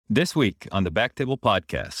This week on the Backtable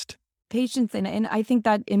Podcast. Patients, and I think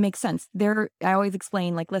that it makes sense. I always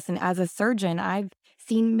explain, like, listen, as a surgeon, I've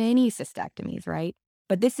seen many cystectomies, right?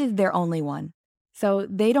 But this is their only one. So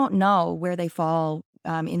they don't know where they fall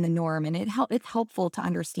in the norm. And it's helpful to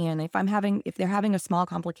understand if they're having a small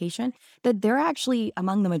complication, that they're actually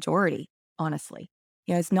among the majority, honestly.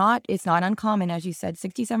 It's not uncommon, as you said,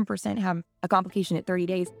 67% have a complication at 30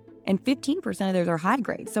 days. And 15% of those are high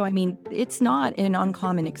grade. So, it's not an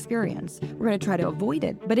uncommon experience. We're going to try to avoid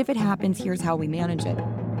it. But if it happens, here's how we manage it.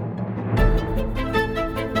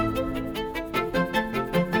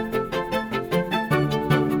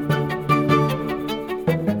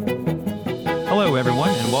 Hello,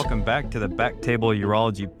 everyone, and welcome back to the Backtable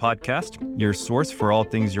Urology Podcast, your source for all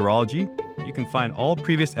things urology. You can find all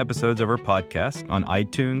previous episodes of our podcast on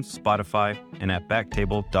iTunes, Spotify, and at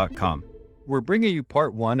backtable.com. We're bringing you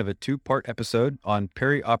part one of a two-part episode on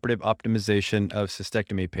perioperative optimization of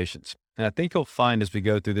cystectomy patients. And I think you'll find as we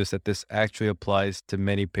go through this that this actually applies to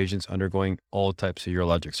many patients undergoing all types of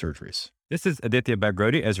urologic surgeries. This is Aditya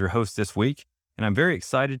Bagrodi as your host this week, and I'm very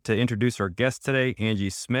excited to introduce our guest today, Angie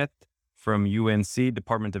Smith from UNC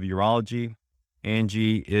Department of Urology.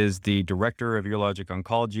 Angie is the Director of Urologic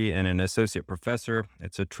Oncology and an Associate Professor.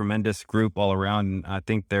 It's a tremendous group all around, and I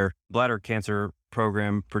think their bladder cancer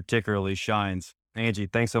program particularly shines. Angie,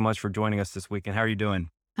 thanks so much for joining us this week, and how are you doing?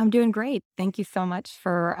 I'm doing great. Thank you so much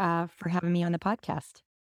for having me on the podcast.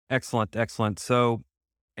 Excellent. So,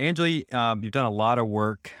 Angie, you've done a lot of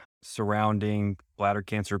work surrounding bladder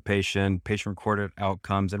cancer patient-recorded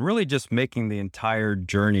outcomes, and really just making the entire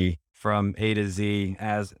journey from A to Z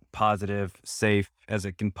as positive, safe as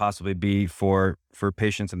it can possibly be for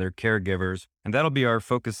patients and their caregivers. And that'll be our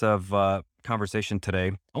focus of conversation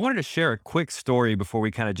today. I wanted to share a quick story before we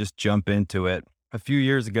kind of just jump into it. A few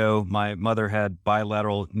years ago, my mother had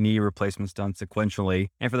bilateral knee replacements done sequentially.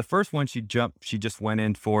 And for the first one, she just went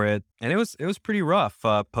in for it. And it was pretty rough.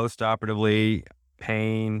 Post-operatively,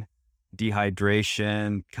 pain,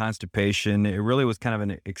 dehydration, constipation. It really was kind of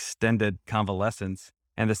an extended convalescence.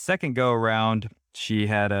 And the second go around, she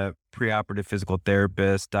had a preoperative physical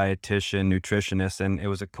therapist, dietitian, nutritionist, and it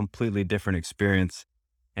was a completely different experience.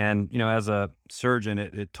 And, as a surgeon,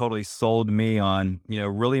 it totally sold me on,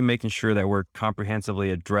 really making sure that we're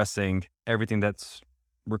comprehensively addressing everything that's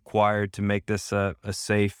required to make this a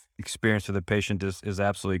safe experience for the patient is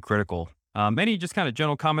absolutely critical. Any just kind of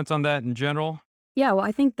general comments on that in general? Yeah, well,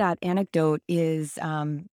 I think that anecdote is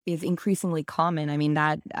increasingly common.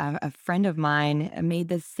 That a friend of mine made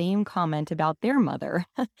the same comment about their mother.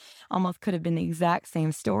 Almost could have been the exact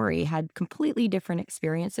same story, had completely different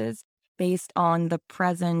experiences based on the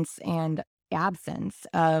presence and absence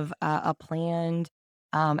of a planned,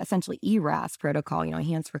 essentially ERAS protocol,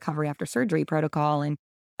 enhanced recovery after surgery protocol. And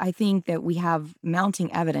I think that we have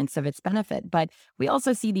mounting evidence of its benefit, but we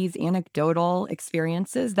also see these anecdotal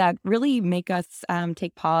experiences that really make us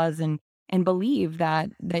take pause and believe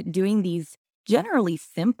that doing these generally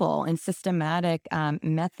simple and systematic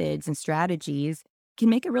methods and strategies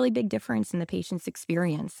can make a really big difference in the patient's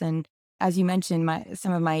experience. And as you mentioned,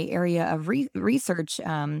 some of my area of research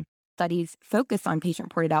studies focus on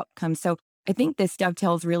patient-reported outcomes. So I think this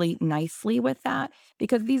dovetails really nicely with that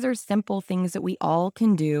because these are simple things that we all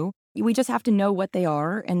can do. We just have to know what they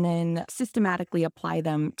are and then systematically apply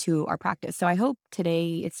them to our practice. So I hope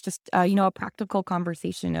today it's just, a practical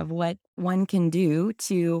conversation of what one can do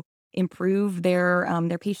to improve their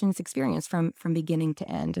patient's experience from beginning to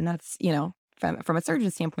end. And that's, from a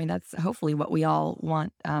surgeon standpoint, that's hopefully what we all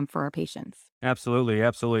want for our patients. Absolutely.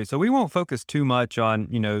 So we won't focus too much on,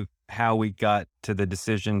 how we got to the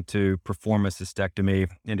decision to perform a cystectomy,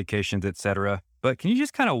 indications, et cetera. But can you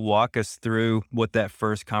just kind of walk us through what that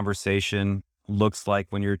first conversation looks like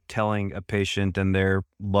when you're telling a patient and their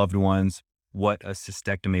loved ones what a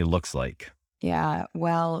cystectomy looks like? Yeah,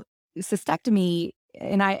 well, cystectomy,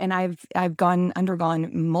 and I've undergone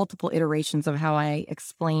multiple iterations of how I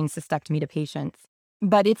explain cystectomy to patients,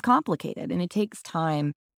 but it's complicated and it takes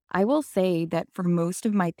time. I will say that for most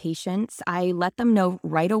of my patients, I let them know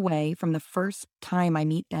right away from the first time I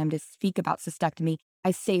meet them to speak about cystectomy.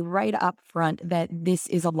 I say right up front that this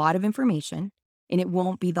is a lot of information and it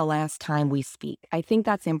won't be the last time we speak. I think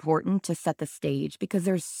that's important to set the stage because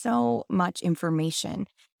there's so much information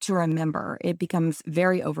to remember. It becomes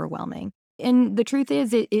very overwhelming. And the truth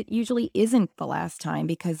is, it usually isn't the last time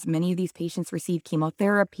because many of these patients receive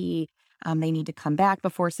chemotherapy. They need to come back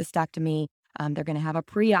before cystectomy. They're going to have a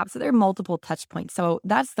pre-op. So there are multiple touch points. So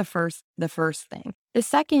that's the first thing. The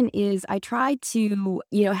second is I try to,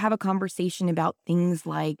 have a conversation about things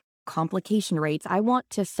like complication rates. I want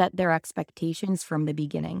to set their expectations from the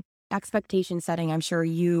beginning. expectation setting, I'm sure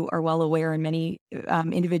you are well aware, and many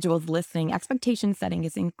individuals listening, expectation setting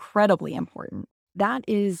is incredibly important. That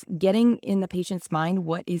is getting in the patient's mind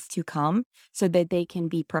what is to come so that they can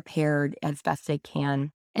be prepared as best they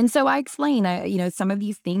can. And so I explain, some of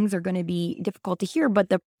these things are going to be difficult to hear,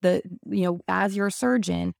 but as your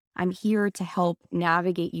surgeon, I'm here to help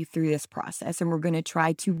navigate you through this process. And we're going to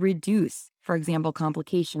try to reduce, for example,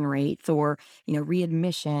 complication rates or,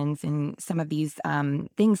 readmissions and some of these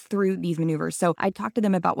things through these maneuvers. So I talk to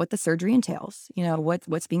them about what the surgery entails,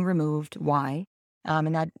 what's being removed, why.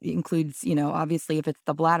 And that includes, obviously if it's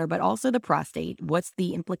the bladder, but also the prostate. What's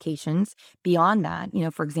the implications beyond that?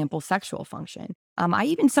 For example, sexual function. I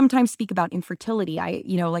even sometimes speak about infertility.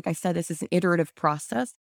 Like I said, this is an iterative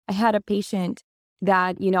process. I had a patient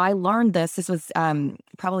that, I learned this. This was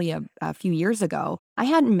probably a few years ago. I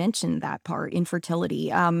hadn't mentioned that part,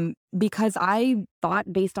 infertility, because I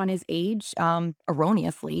thought based on his age,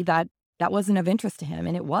 erroneously, that wasn't of interest to him,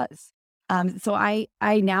 and it was. So I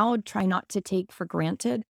now try not to take for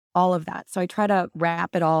granted all of that. So I try to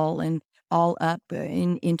wrap it all up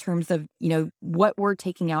in terms of, what we're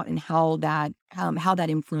taking out and how that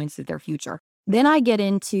influences their future. Then I get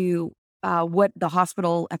into what the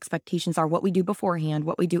hospital expectations are, what we do beforehand,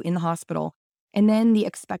 what we do in the hospital, and then the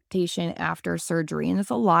expectation after surgery. And there's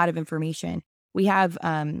a lot of information. We have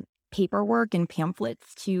paperwork and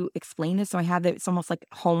pamphlets to explain this. So I have it's almost like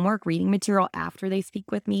homework reading material after they speak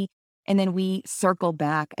with me. And then we circle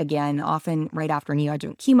back again, often right after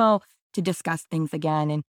neoadjuvant chemo, to discuss things again.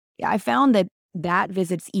 And I found that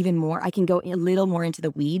visit's even more, I can go a little more into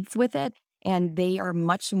the weeds with it. And they are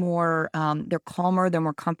much more, they're calmer, they're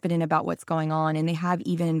more confident about what's going on. And they have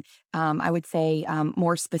even, I would say,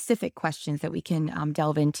 more specific questions that we can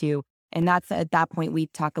delve into. And that's at that point, we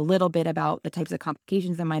talk a little bit about the types of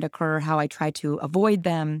complications that might occur, how I try to avoid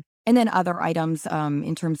them, and then other items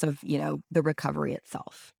in terms of, the recovery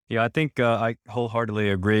itself. Yeah, I think I wholeheartedly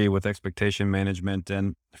agree with expectation management.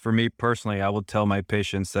 And for me personally, I will tell my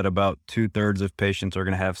patients that about 2/3 of patients are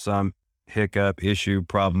going to have some hiccup, issue,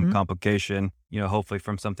 problem, complication, hopefully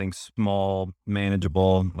from something small,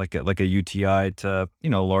 manageable, like a UTI to,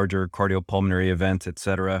 larger cardiopulmonary events, et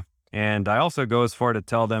cetera. And I also go as far to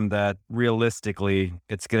tell them that realistically,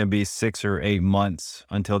 it's going to be 6 or 8 months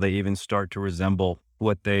until they even start to resemble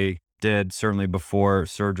what they did certainly before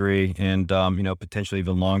surgery, and potentially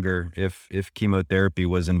even longer if chemotherapy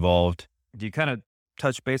was involved. Do you kind of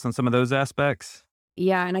touch base on some of those aspects?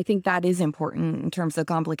 Yeah, and I think that is important in terms of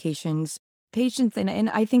complications. Patients, and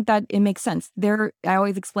I think that it makes sense. I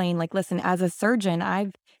always explain, like, listen, as a surgeon,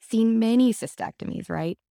 I've seen many cystectomies,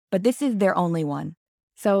 right? But this is their only one.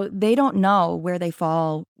 So they don't know where they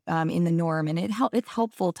fall in the norm. And it's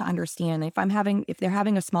helpful to understand if they're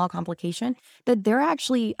having a small complication, that they're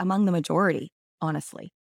actually among the majority,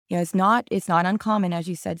 honestly. It's not uncommon, as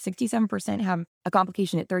you said, 67% have a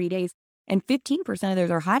complication at 30 days. And 15% of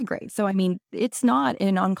those are high grade. So, I mean, it's not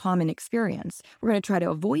an uncommon experience. We're going to try to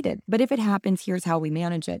avoid it. But if it happens, here's how we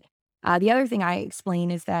manage it. The other thing I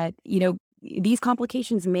explain is that, these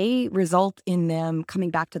complications may result in them coming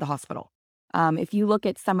back to the hospital. If you look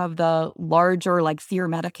at some of the larger, like SEER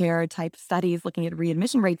Medicare type studies looking at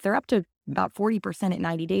readmission rates, they're up to about 40% at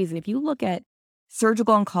 90 days. And if you look at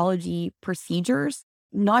surgical oncology procedures,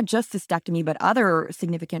 not just cystectomy, but other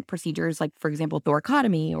significant procedures, like, for example,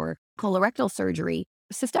 thoracotomy or colorectal surgery,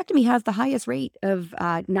 cystectomy has the highest rate of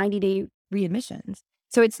 90-day readmissions.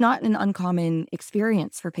 So it's not an uncommon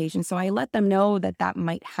experience for patients. So I let them know that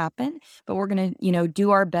might happen, but we're going to,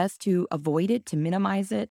 do our best to avoid it, to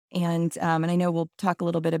minimize it. And I know we'll talk a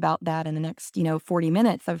little bit about that in the next, 40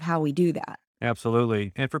 minutes of how we do that.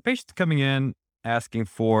 Absolutely. And for patients coming in asking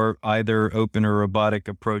for either open or robotic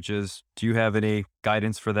approaches, do you have any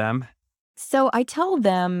guidance for them? So I tell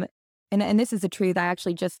them, and this is the truth, I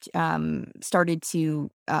actually just started to,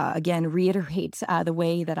 again, reiterate the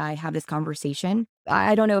way that I have this conversation.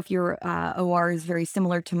 I don't know if your OR is very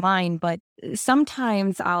similar to mine, but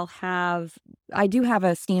sometimes I do have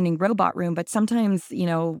a standing robot room, but sometimes,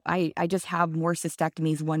 I just have more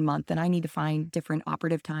cystectomies 1 month and I need to find different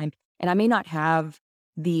operative time. And I may not have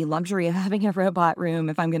the luxury of having a robot room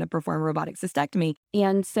if I'm going to perform robotic cystectomy.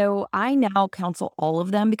 And so I now counsel all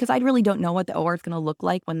of them because I really don't know what the OR is going to look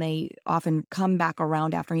like when they often come back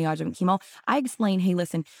around after neoadjuvant chemo. I explain, hey,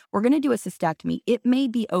 listen, we're going to do a cystectomy. It may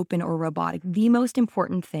be open or robotic. The most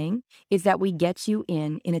important thing is that we get you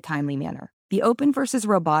in a timely manner. The open versus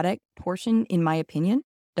robotic portion, in my opinion,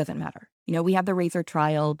 doesn't matter. We have the RAZOR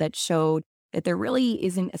trial that showed that there really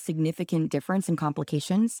isn't a significant difference in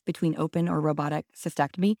complications between open or robotic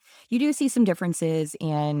cystectomy. You do see some differences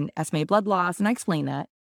in estimated blood loss, and I explain that.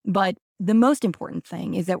 But The most important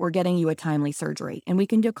thing is that we're getting you a timely surgery, and we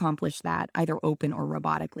can accomplish that either open or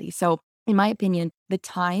robotically. So, in my opinion, the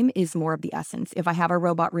time is more of the essence. If I have a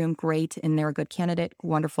robot room, great, and they're a good candidate,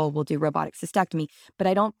 wonderful, we'll do robotic cystectomy. But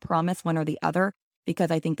I don't promise one or the other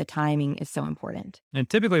because I think the timing is so important. And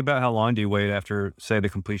typically, about how long do you wait after, say, the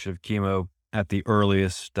completion of chemo at the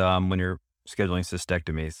earliest when you're scheduling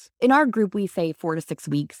cystectomies? In our group, we say 4 to 6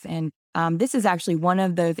 weeks. And this is actually one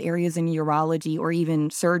of those areas in urology or even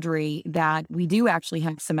surgery that we do actually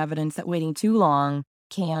have some evidence that waiting too long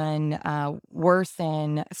can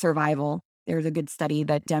worsen survival. There's a good study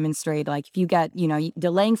that demonstrated, like, if you get,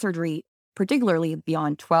 delaying surgery, particularly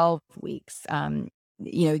beyond 12 weeks,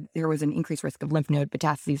 there was an increased risk of lymph node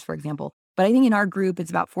metastases, for example. But I think in our group, it's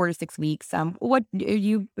about 4 to 6 weeks. What are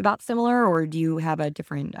you about similar, or do you have a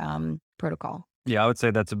different protocol? Yeah, I would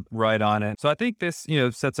say that's right on it. So I think this,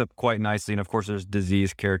 sets up quite nicely. And of course, there's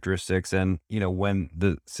disease characteristics and, when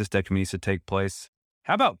the cystectomy needs to take place.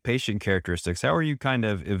 How about patient characteristics? How are you kind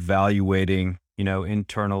of evaluating,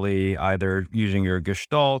 internally, either using your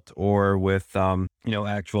gestalt or with,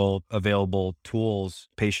 actual available tools,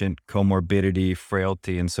 patient comorbidity,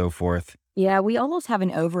 frailty, and so forth? Yeah, we almost have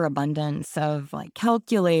an overabundance of like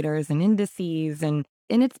calculators and indices, and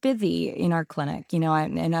it's busy in our clinic.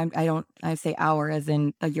 I don't I say our as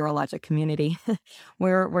in the urologic community.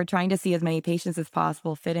 We're trying to see as many patients as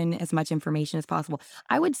possible, fit in as much information as possible.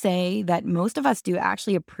 I would say that most of us do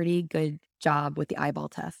actually a pretty good job with the eyeball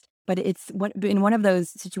test. But in one of those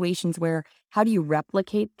situations where how do you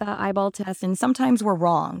replicate the eyeball test? And sometimes we're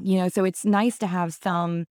wrong, so it's nice to have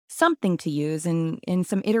something to use. And in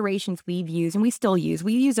some iterations we've used, and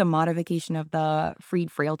we use a modification of the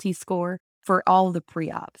Freed Frailty Score for all the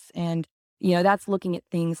pre-ops. And, that's looking at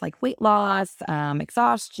things like weight loss,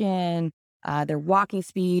 exhaustion, their walking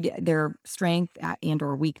speed, their strength and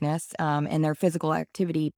or weakness, and their physical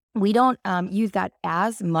activity. We don't use that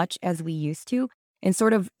as much as we used to, and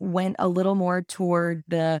sort of went a little more toward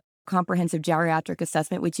the comprehensive geriatric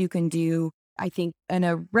assessment, which you can do, I think, in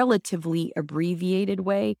a relatively abbreviated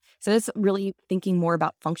way. So that's really thinking more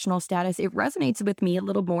about functional status. It resonates with me a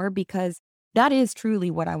little more because that is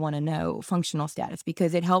truly what I want to know, functional status,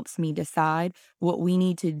 because it helps me decide what we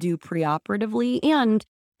need to do preoperatively and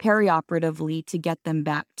perioperatively to get them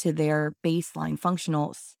back to their baseline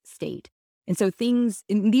functional state. And so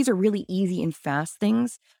these are really easy and fast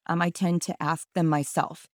things. I tend to ask them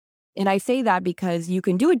myself. And I say that because you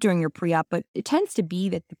can do it during your pre-op, but it tends to be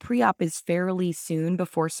that the pre-op is fairly soon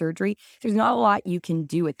before surgery. There's not a lot you can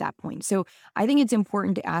do at that point. So I think it's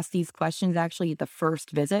important to ask these questions actually at the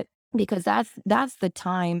first visit, because that's the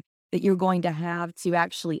time that you're going to have to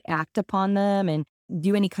actually act upon them and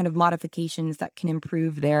do any kind of modifications that can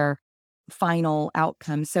improve their final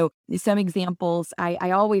outcome. So some examples,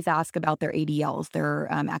 I always ask about their ADLs, their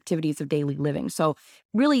activities of daily living. So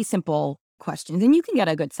really simple questions, and you can get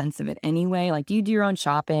a good sense of it anyway. Like, do you do your own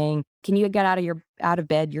shopping? Can you get out of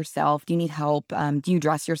bed yourself? Do you need help? Do you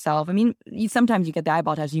dress yourself? I mean, sometimes you get the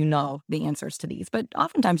eyeball test, the answers to these, but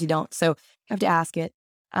oftentimes you don't. So you have to ask it.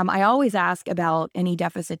 I always ask about any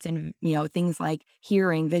deficits in, things like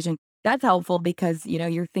hearing, vision. That's helpful because,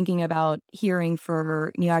 you're thinking about hearing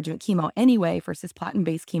for neoadjuvant chemo anyway, for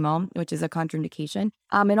cisplatin-based chemo, which is a contraindication,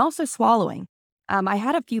 and also swallowing. I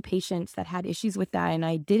had a few patients that had issues with that, and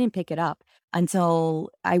I didn't pick it up until,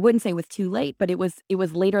 I wouldn't say it was too late, but it was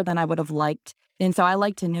later than I would have liked. And so I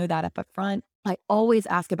like to know that up front. I always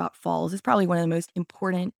ask about falls. It's probably one of the most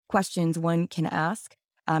important questions one can ask.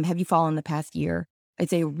 Have you fallen in the past year?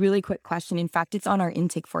 It's a really quick question. In fact, it's on our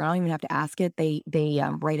intake form. I don't even have to ask it. They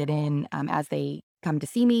write it in as they come to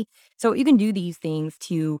see me. So you can do these things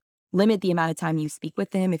to limit the amount of time you speak with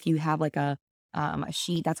them. If you have like a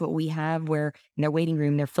sheet, that's what we have, where in their waiting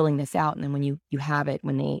room they're filling this out, and then when you have it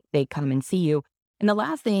when they come and see you. And the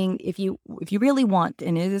last thing, if you really want,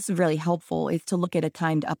 and this is really helpful, is to look at a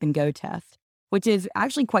timed up and go test, which is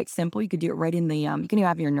actually quite simple. You could do it right in the you can even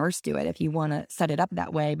have your nurse do it if you want to set it up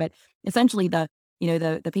that way. But essentially the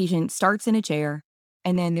patient starts in a chair,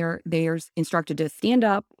 and then they're instructed to stand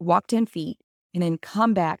up, walk 10 feet, and then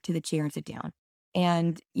come back to the chair and sit down.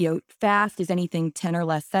 And, fast is anything 10 or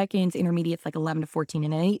less seconds, intermediate's like 11 to 14,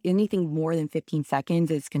 and anything more than 15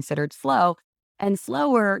 seconds is considered slow. And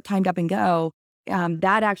slower, timed up and go,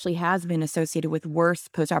 that actually has been associated with worse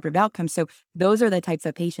postoperative outcomes. So those are the types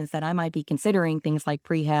of patients that I might be considering things like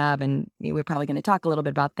prehab, and we're probably going to talk a little bit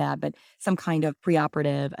about that, but some kind of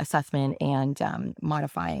preoperative assessment and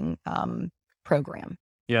modifying program.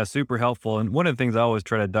 Yeah, super helpful. And one of the things I always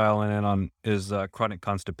try to dial in on is chronic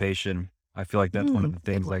constipation. I feel like that's one of the Good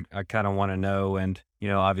things one. like I kind of want to know. And,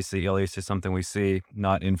 obviously ileus is something we see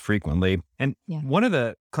not infrequently. And Yeah. one of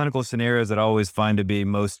the clinical scenarios that I always find to be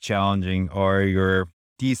most challenging are your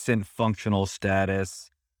decent functional status,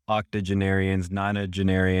 octogenarians,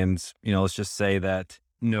 nonagenarians. Let's just say that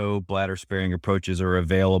no bladder sparing approaches are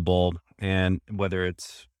available. And whether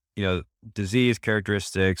it's, disease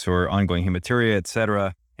characteristics or ongoing hematuria, et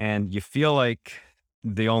cetera. And you feel like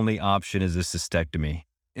the only option is a cystectomy.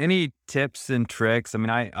 Any tips and tricks? I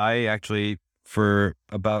mean, I actually, for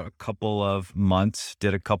about a couple of months,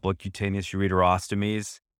 did a couple of cutaneous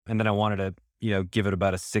ureterostomies. And then I wanted to, give it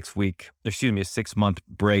about a 6-month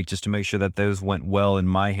break just to make sure that those went well in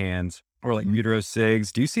my hands. Or like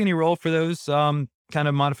uterosigs. Do you see any role for those kind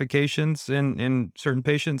of modifications in certain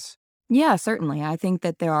patients? Yeah, certainly. I think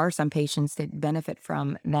that there are some patients that benefit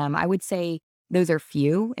from them. I would say those are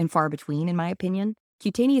few and far between, in my opinion.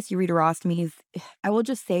 Cutaneous ureterostomies, I will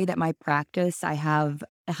just say that my practice, I have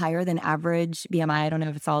a higher than average BMI. I don't know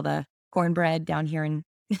if it's all the cornbread down here in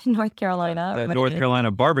North Carolina, That but it North is.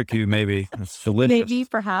 Carolina barbecue, maybe. That's Maybe, delicious.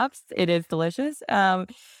 perhaps it is delicious.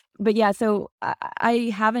 But yeah, so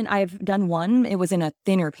I haven't. I've done one. It was in a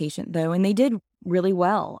thinner patient though, and they did really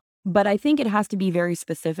well. But I think it has to be very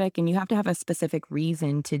specific, and you have to have a specific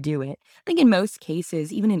reason to do it. I think in most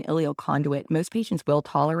cases, even in ileal conduit, most patients will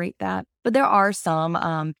tolerate that. But there are some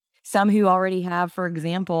who already have, for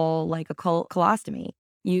example, like a colostomy.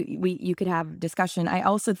 You could have discussion. I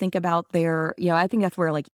also think about their, I think that's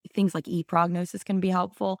where like things like prognosis can be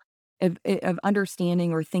helpful of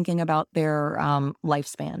understanding or thinking about their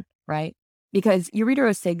lifespan, right? Because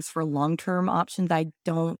ureterosigs for long-term options, I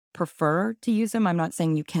don't prefer to use them. I'm not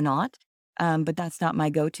saying you cannot, but that's not my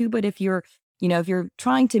go-to. But if you're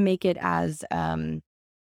trying to make it as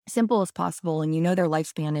simple as possible, and their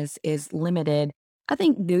lifespan is limited, I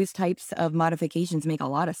think those types of modifications make a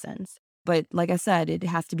lot of sense. But like I said, it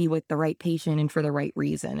has to be with the right patient and for the right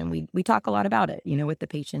reason. And we talk a lot about it, with the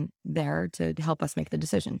patient there to help us make the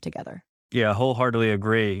decision together. Yeah, wholeheartedly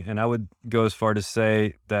agree. And I would go as far to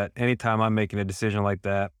say that anytime I'm making a decision like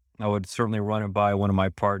that, I would certainly run it by one of my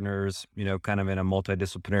partners, kind of in a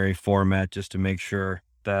multidisciplinary format just to make sure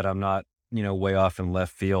that I'm not, way off in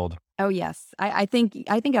left field. Oh, yes. I think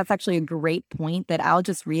that's actually a great point that I'll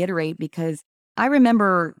just reiterate because I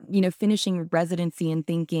remember, finishing residency and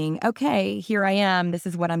thinking, okay, here I am. This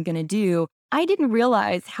is what I'm going to do. I didn't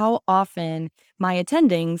realize how often my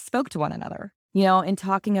attendings spoke to one another, and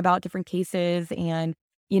talking about different cases and,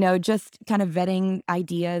 just kind of vetting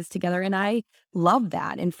ideas together. And I love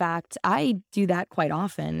that. In fact, I do that quite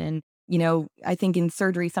often. And I think in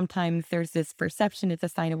surgery, sometimes there's this perception it's a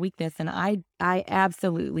sign of weakness. And I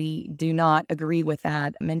absolutely do not agree with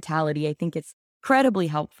that mentality. I think it's incredibly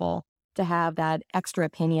helpful to have that extra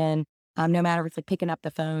opinion, no matter if it's like picking up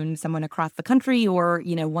the phone, someone across the country, or,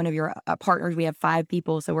 one of your partners. We have 5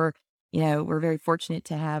 people. So we're very fortunate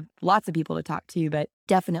to have lots of people to talk to. But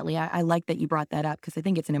definitely, I like that you brought that up because I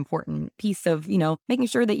think it's an important piece of, making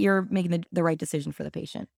sure that you're making the right decision for the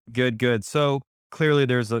patient. Good, good. So clearly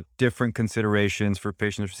there's a different considerations for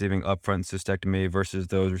patients receiving upfront cystectomy versus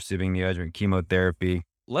those receiving neoadjuvant chemotherapy.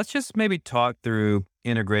 Let's just maybe talk through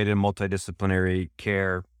integrated multidisciplinary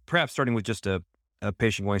care, perhaps starting with just a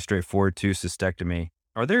patient going straight forward to cystectomy.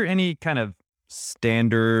 Are there any kind of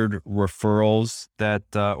standard referrals that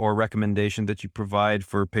or recommendation that you provide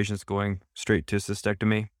for patients going straight to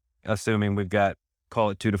cystectomy, assuming we've got, call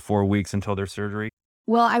it 2 to 4 weeks until their surgery?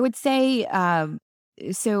 Well, I would say,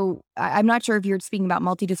 so I'm not sure if you're speaking about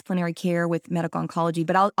multidisciplinary care with medical oncology,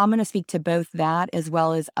 but I'm going to speak to both that as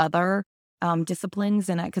well as other disciplines,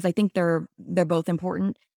 and because I think they're both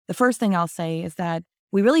important. The first thing I'll say is that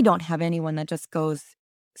we really don't have anyone that just goes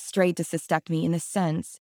straight to cystectomy in the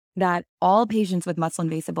sense that all patients with muscle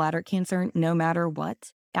invasive bladder cancer, no matter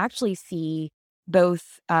what, actually see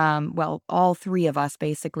both, well, all three of us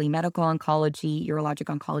basically, medical oncology,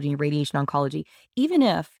 urologic oncology, and radiation oncology, even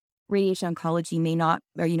if radiation oncology may not,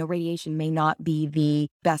 or, radiation may not be the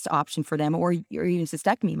best option for them, or even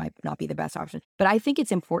cystectomy might not be the best option. But I think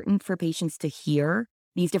it's important for patients to hear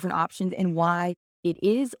these different options and why it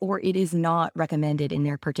is or it is not recommended in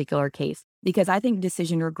their particular case. Because I think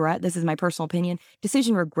decision regret, this is my personal opinion,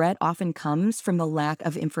 decision regret often comes from the lack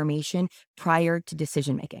of information prior to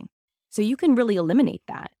decision making. So you can really eliminate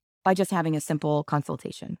that by just having a simple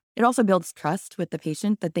consultation. It also builds trust with the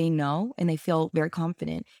patient that they know and they feel very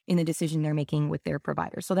confident in the decision they're making with their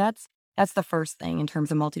provider. So that's the first thing in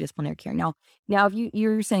terms of multidisciplinary care. Now if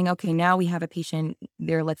you're saying, okay, now we have a patient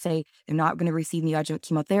there, let's say they're not going to receive neoadjuvant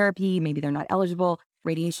chemotherapy, maybe they're not eligible,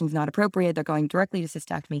 radiation's not appropriate, they're going directly to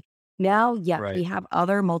cystectomy. Now, yes, Right. we have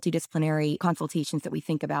other multidisciplinary consultations that we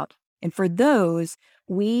think about. And for those,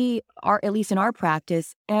 we are, at least in our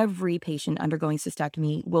practice, every patient undergoing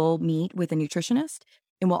cystectomy will meet with a nutritionist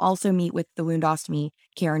and will also meet with the wound ostomy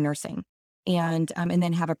care and nursing and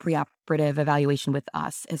then have a preoperative evaluation with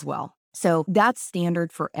us as well. So that's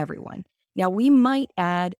standard for everyone. Now, we might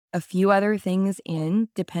add a few other things in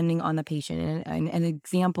depending on the patient. And an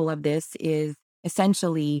example of this is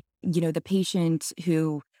essentially, the patient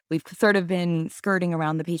who we've sort of been skirting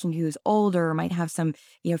around, the patient who's older might have some,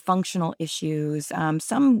 functional issues,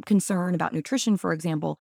 some concern about nutrition, for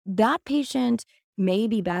example. That patient may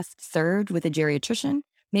be best served with a geriatrician.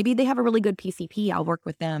 Maybe they have a really good PCP. I'll work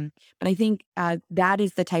with them. But I think that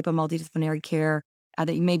is the type of multidisciplinary care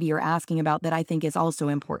that maybe you're asking about that I think is also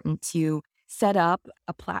important to set up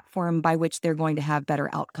a platform by which they're going to have better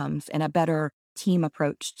outcomes and a better team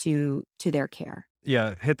approach to their care.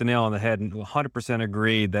 Yeah, hit the nail on the head and 100%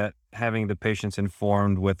 agree that having the patients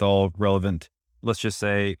informed with all relevant, let's just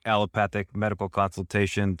say allopathic medical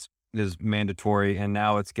consultations is mandatory. And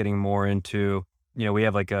now it's getting more into, we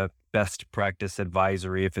have like a best practice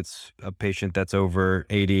advisory if it's a patient that's over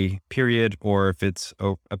 80 period, or if it's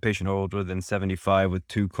a patient older than 75 with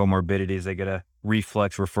two comorbidities, they get a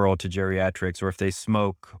reflex referral to geriatrics, or if they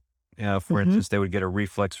smoke, for Mhm. instance, they would get a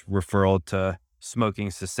reflex referral to smoking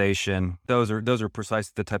cessation. Those are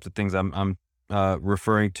precisely the types of things I'm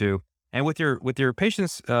referring to. And with your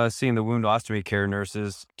patients seeing the wound ostomy care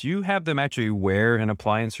nurses, do you have them actually wear an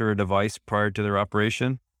appliance or a device prior to their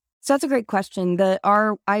operation? So that's a great question.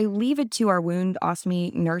 I leave it to our wound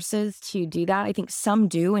ostomy nurses to do that. I think some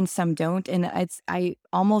do and some don't, and I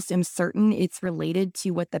almost am certain it's related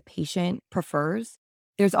to what the patient prefers.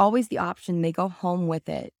 There's always the option they go home with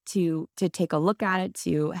it to take a look at it,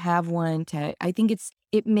 to have one. To I think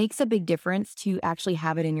it makes a big difference to actually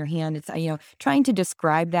have it in your hand. It's trying to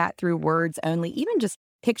describe that through words only, even just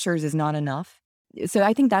pictures is not enough. So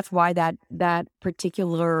I think that's why that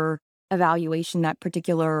particular evaluation, that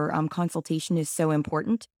particular consultation is so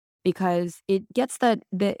important because it gets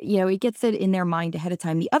it gets it in their mind ahead of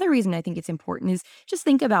time. The other reason I think it's important is just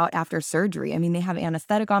think about after surgery. I mean, they have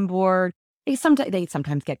anesthetic on board. They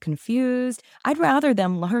sometimes get confused. I'd rather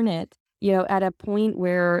them learn it, at a point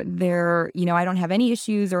where I don't have any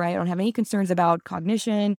issues or I don't have any concerns about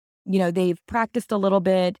cognition. They've practiced a little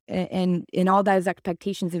bit and all those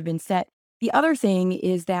expectations have been set. The other thing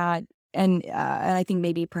is that and I think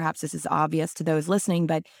maybe perhaps this is obvious to those listening,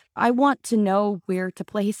 but I want to know where to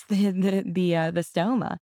place the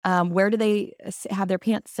stoma. Where do they have their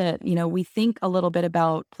pants sit? We think a little bit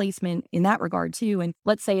about placement in that regard too. And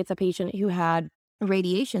let's say it's a patient who had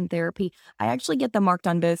radiation therapy. I actually get them marked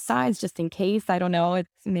on both sides just in case. I don't know. It's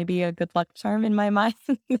maybe a good luck charm in my mind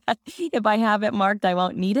that if I have it marked, I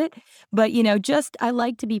won't need it. But, just I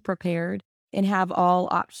like to be prepared and have all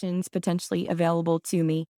options potentially available to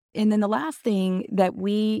me. And then the last thing that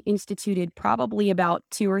we instituted probably about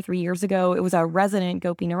 2 or 3 years ago, it was a resident,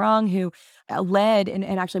 Gopi Narang, who led, and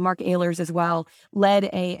actually Mark Ehlers as well, led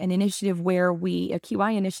an initiative a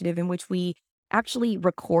QI initiative in which we actually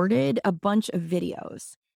recorded a bunch of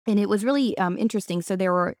videos. And it was really interesting. So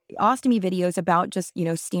there were ostomy videos about just,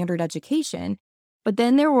 standard education, but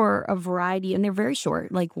then there were a variety, and they're very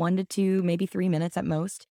short, like 1 to 2, maybe 3 minutes at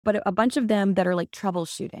most. But a bunch of them that are like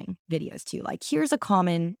troubleshooting videos too. Like, here's a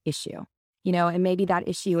common issue, and maybe that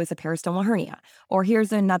issue is a peristomal hernia, or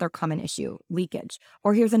here's another common issue, leakage,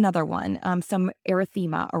 or here's another one, some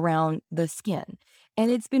erythema around the skin. And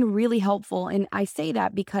it's been really helpful. And I say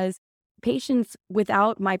that because patients,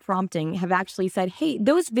 without my prompting, have actually said, hey,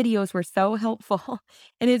 those videos were so helpful.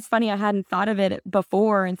 And it's funny, I hadn't thought of it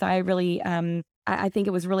before. And so I really, I think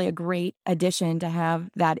it was really a great addition to have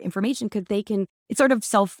that information because it's sort of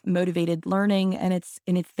self-motivated learning and it's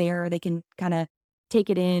there. They can kind of take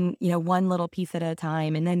it in, one little piece at a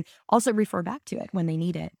time and then also refer back to it when they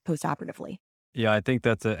need it postoperatively. Yeah, I think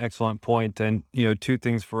that's an excellent point. And, two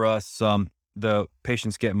things for us. The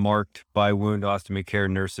patients get marked by wound ostomy care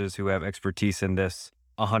nurses who have expertise in this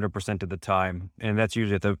 100% of the time. And that's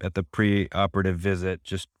usually at the pre-operative visit,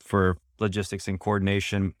 just for logistics and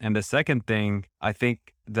coordination. And the second thing I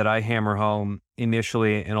think that I hammer home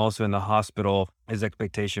initially and also in the hospital is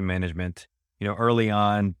expectation management. Early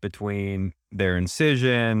on, between their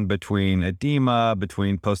incision, between edema,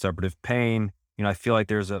 between postoperative pain, I feel like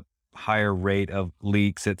there's a higher rate of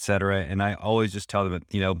leaks, et cetera. And I always just tell them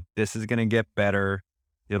that, this is going to get better.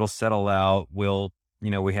 It'll settle out.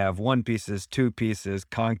 We have one pieces, two pieces,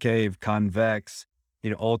 concave, convex,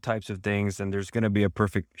 all types of things. And there's going to be a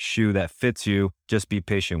perfect shoe that fits you. Just be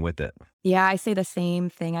patient with it. Yeah, I say the same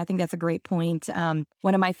thing. I think that's a great point.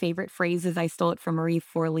 One of my favorite phrases, I stole it from Marie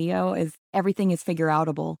Forleo, is everything is figure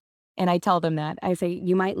outable. And I tell them that. I say,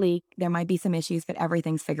 you might leak, there might be some issues, but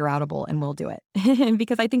everything's figure outable and we'll do it.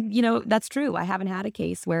 Because I think, that's true. I haven't had a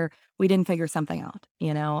case where we didn't figure something out.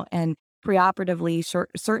 And preoperatively,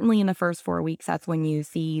 certainly in the first 4 weeks, that's when you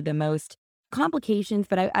see the most complications.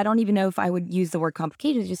 But I don't even know if I would use the word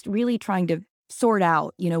complications, just really trying to sort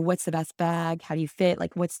out, what's the best bag? How do you fit?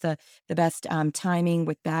 Like, what's the best timing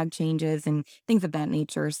with bag changes and things of that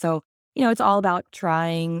nature. So, it's all about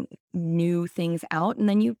trying new things out and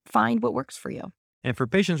then you find what works for you. And for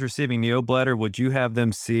patients receiving neobladder, would you have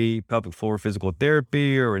them see pelvic floor physical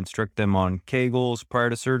therapy or instruct them on Kegels prior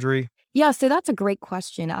to surgery? Yeah, so that's a great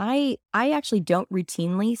question. I actually don't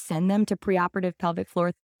routinely send them to preoperative pelvic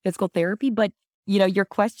floor physical therapy, but your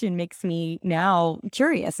question makes me now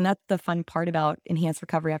curious, and that's the fun part about enhanced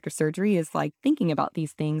recovery after surgery is like thinking about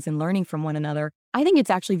these things and learning from one another. I think it's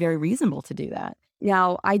actually very reasonable to do that.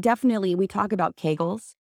 Now, we talk about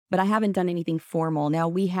Kegels, but I haven't done anything formal.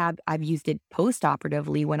 Now I've used it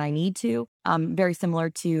post-operatively when I need to, very similar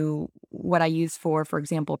to what I use for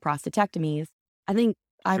example, prostatectomies. I think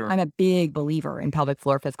I'm Sure. a big believer in pelvic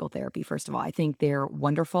floor physical therapy, first of all. I think they're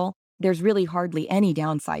wonderful. There's really hardly any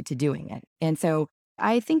downside to doing it. And so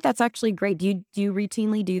I think that's actually great. Do you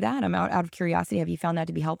routinely do that? I'm out of curiosity. Have you found that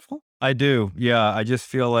to be helpful? I do. Yeah. I just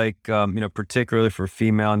feel like, particularly for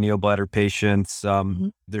female neobladder patients,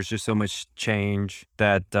 Mhm. there's just so much change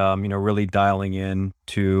that, really dialing in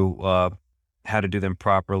to how to do them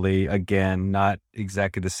properly. Again, not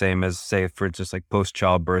exactly the same as, say, for instance, like post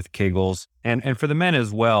childbirth Kegels. And for the men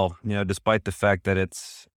as well, despite the fact that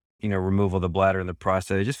it's, removal of the bladder and the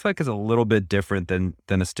prostate, I just feel like it's a little bit different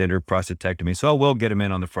than a standard prostatectomy. So I will get them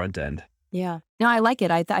in on the front end. Yeah. No, I like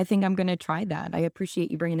it. I think I'm going to try that. I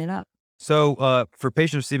appreciate you bringing it up. So, for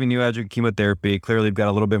patients receiving neoadjuvant chemotherapy, clearly they've got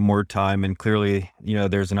a little bit more time, and clearly,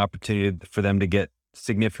 there's an opportunity for them to get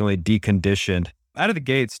significantly deconditioned. Out of the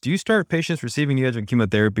gates, do you start patients receiving neoadjuvant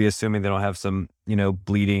chemotherapy assuming they don't have some,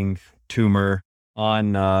 bleeding tumor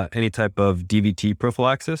on any type of DVT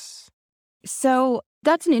prophylaxis? So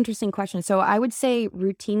that's an interesting question. So I would say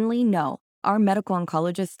routinely, no. Our medical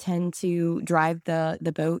oncologists tend to drive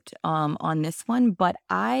the boat on this one, but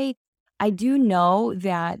I do know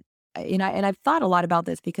that, and I've thought a lot about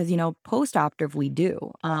this because post operative we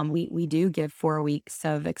do we do give 4 weeks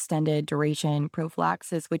of extended duration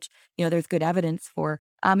prophylaxis, which there's good evidence for.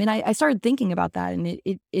 And I started thinking about that, and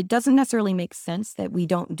it doesn't necessarily make sense that we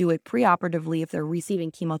don't do it preoperatively if they're receiving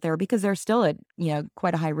chemotherapy because they're still at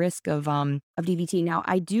quite a high risk of DVT. Now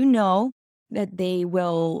I do know that they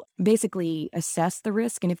will basically assess the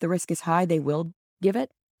risk, and if the risk is high, they will give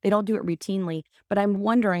it. They don't do it routinely, but I'm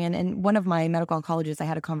wondering, and one of my medical oncologists, I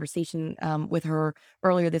had a conversation with her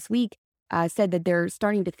earlier this week, said that they're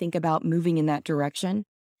starting to think about moving in that direction.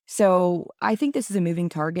 So I think this is a moving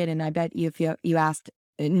target, and I bet you if you asked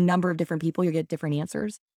a number of different people, you'll get different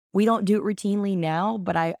answers. We don't do it routinely now,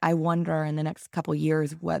 but I wonder in the next couple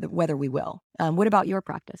years whether we will. What about your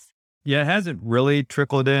practice? Yeah, it hasn't really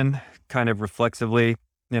trickled in kind of reflexively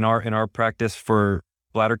in our practice for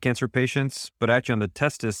bladder cancer patients, but actually on the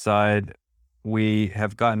testis side, we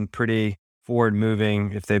have gotten pretty forward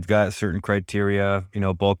moving if they've got certain criteria,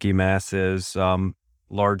 bulky masses,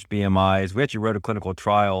 large BMIs. We actually wrote a clinical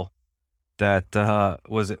trial that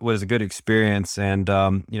was a good experience, and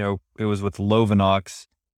it was with Lovenox,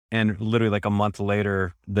 and literally like a month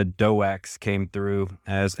later, the DOACs came through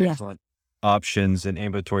as Yeah. excellent options in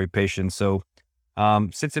ambulatory patients. So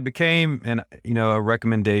since it became a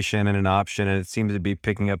recommendation and an option, and it seems to be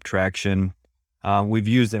picking up traction, we've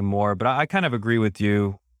used it more. But I kind of agree with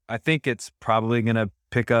you. I think it's probably going to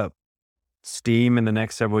pick up steam in the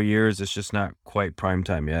next several years. It's just not quite prime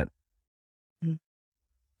time yet. Mm.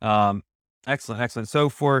 Um, Excellent, excellent. So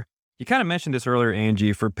you kind of mentioned this earlier,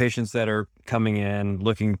 Angie, for patients that are coming in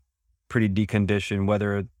looking pretty deconditioned,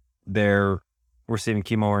 whether they're receiving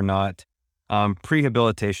chemo or not,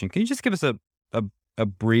 prehabilitation. Can you just give us a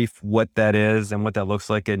brief what that is and what that looks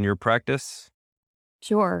like in your practice?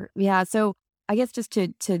 Sure. Yeah. So I guess just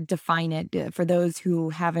to define it for those who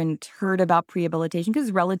haven't heard about prehabilitation, because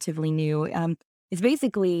it's relatively new, it's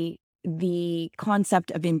basically the concept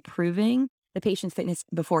of improving the patient's fitness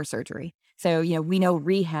before surgery. So, we know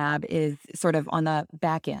rehab is sort of on the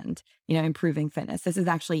back end, improving fitness. This is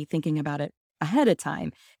actually thinking about it ahead of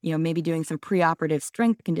time, maybe doing some preoperative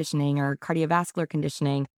strength conditioning or cardiovascular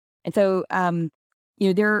conditioning. And so,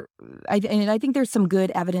 there, and I think there's some good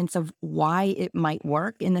evidence of why it might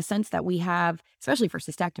work in the sense that we have, especially for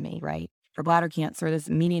cystectomy, right? For bladder cancer, this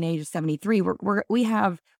median age of 73, we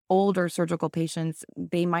have older surgical patients.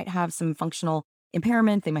 They might have some functional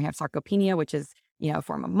impairment. They might have sarcopenia, which is, a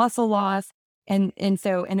form of muscle loss. And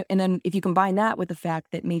then if you combine that with the fact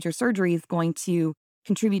that major surgery is going to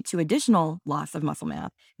contribute to additional loss of muscle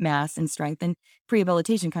mass and strength, then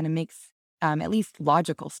prehabilitation kind of makes at least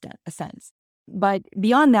logical sense. But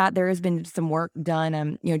beyond that, there has been some work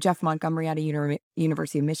done. Jeff Montgomery out of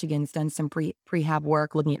University of Michigan has done some prehab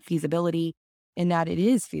work looking at feasibility, in that it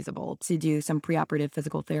is feasible to do some preoperative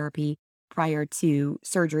physical therapy prior to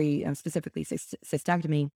surgery, specifically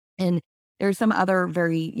cystectomy. And there's some other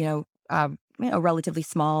very, relatively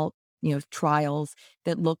small, trials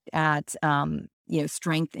that looked at,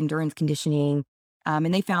 strength, endurance conditioning.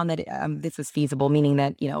 And they found that this was feasible, meaning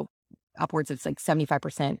that, upwards of like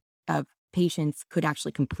 75% of patients could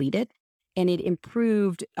actually complete it. And it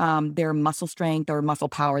improved their muscle strength or muscle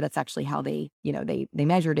power. That's actually how they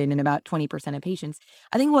measured it in about 20% of patients.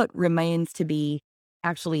 I think what remains to be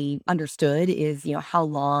actually understood is, how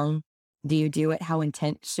long do you do it? How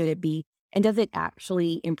intense should it be? And does it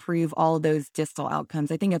actually improve all of those distal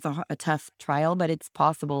outcomes? I think it's a tough trial, but it's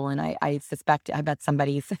possible. And I suspect, I bet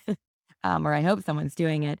somebody's, or I hope someone's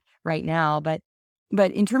doing it right now. But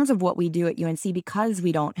in terms of what we do at UNC, because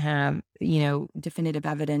we don't have, definitive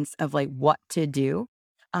evidence of like what to do,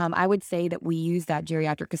 I would say that we use that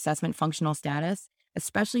geriatric assessment functional status,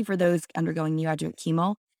 especially for those undergoing neoadjuvant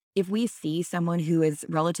chemo. If we see someone who is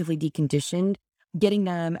relatively deconditioned, getting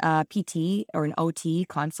them a PT or an OT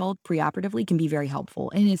consult preoperatively can be very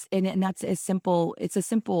helpful. And that's it's a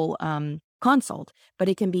simple consult, but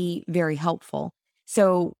it can be very helpful.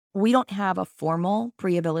 So we don't have a formal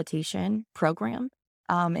prehabilitation program.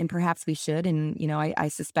 And perhaps we should. And, I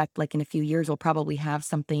suspect like in a few years, we'll probably have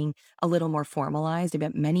something a little more formalized. I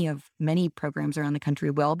bet many programs around the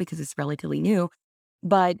country will, because it's relatively new.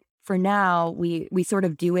 But for now, we sort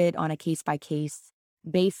of do it on a case by case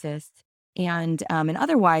basis. And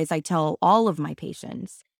otherwise, I tell all of my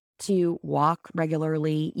patients to walk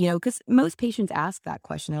regularly, because most patients ask that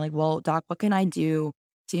question. They're like, well, doc, what can I do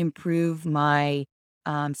to improve my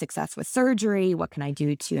success with surgery? What can I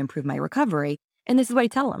do to improve my recovery? And this is what I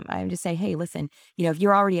tell them. I just say, hey, listen, if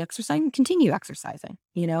you're already exercising, continue exercising,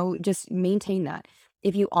 just maintain that.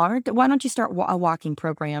 If you aren't, why don't you start a walking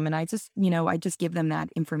program? And I just give them that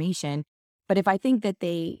information. But if I think that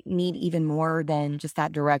they need even more than just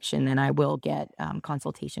that direction, then I will get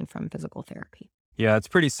consultation from physical therapy. Yeah, it's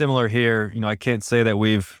pretty similar here. I can't say that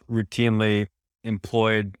we've routinely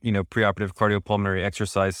employed, preoperative cardiopulmonary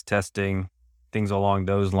exercise testing, things along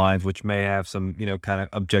those lines, which may have some, kind of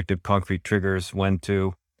objective concrete triggers when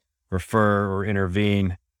to refer or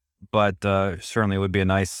intervene. But certainly it would be a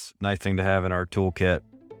nice thing to have in our toolkit.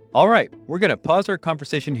 All right, we're going to pause our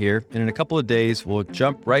conversation here, and in a couple of days, we'll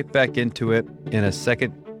jump right back into it in a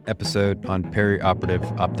second episode on perioperative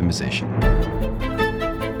optimization.